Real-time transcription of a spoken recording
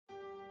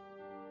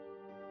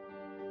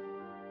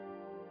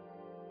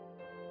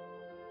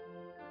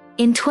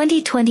In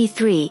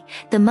 2023,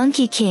 the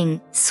Monkey King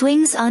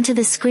swings onto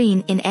the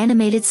screen in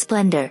animated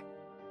splendor.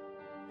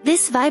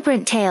 This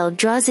vibrant tale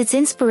draws its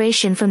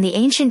inspiration from the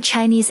ancient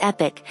Chinese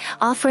epic,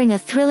 offering a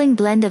thrilling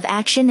blend of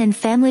action and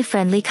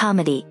family-friendly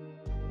comedy.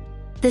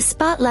 The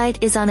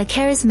spotlight is on a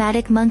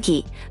charismatic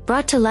monkey,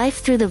 brought to life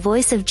through the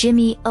voice of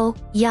Jolie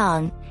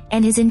Hoang-Rappaport,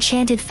 and his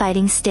enchanted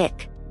fighting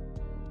stick.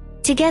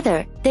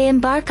 Together, they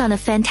embark on a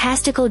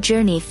fantastical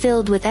journey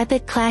filled with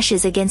epic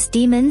clashes against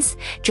demons,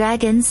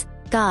 dragons,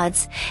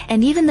 gods,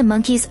 and even the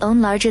monkey's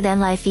own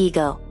larger-than-life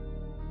ego.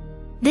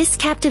 This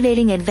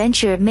captivating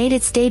adventure made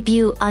its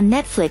debut on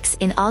Netflix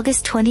in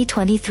August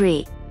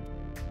 2023.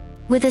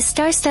 With a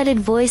star-studded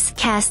voice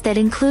cast that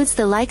includes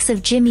the likes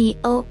of Jolie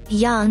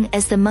Hoang-Rappaport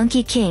as the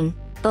Monkey King,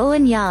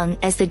 Bowen Yang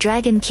as the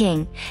Dragon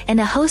King, and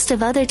a host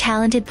of other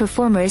talented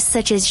performers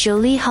such as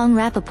Jolie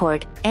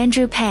Hoang-Rappaport,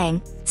 Andrew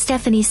Pang,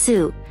 Stephanie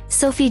Su,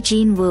 Sophie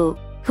Jean Wu,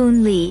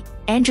 Hoon Lee,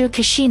 Andrew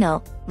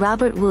Kishino,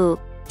 Robert Wu,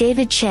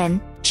 David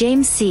Chen,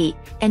 James C.,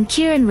 and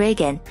Kieran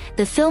Regan,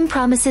 the film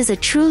promises a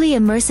truly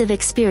immersive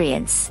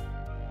experience.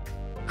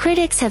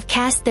 Critics have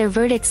cast their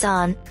verdicts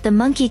on The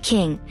Monkey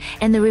King,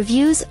 and the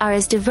reviews are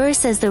as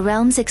diverse as the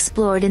realms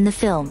explored in the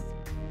film.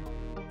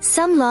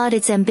 Some laud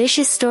its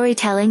ambitious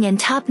storytelling and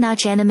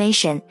top-notch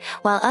animation,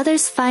 while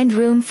others find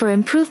room for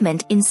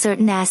improvement in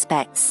certain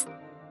aspects.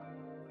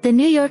 The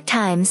New York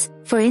Times,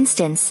 for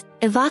instance,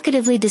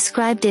 evocatively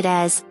described it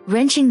as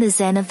wrenching the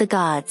zen of the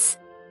gods.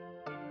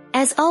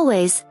 As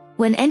always,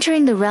 when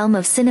entering the realm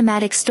of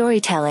cinematic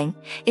storytelling,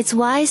 it's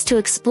wise to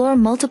explore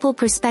multiple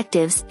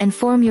perspectives and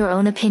form your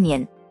own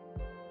opinion.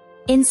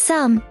 In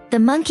sum, The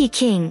Monkey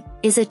King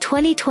is a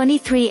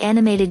 2023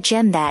 animated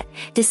gem that,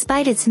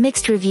 despite its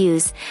mixed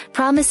reviews,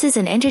 promises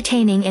an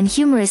entertaining and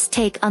humorous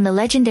take on the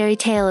legendary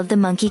tale of the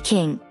Monkey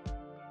King.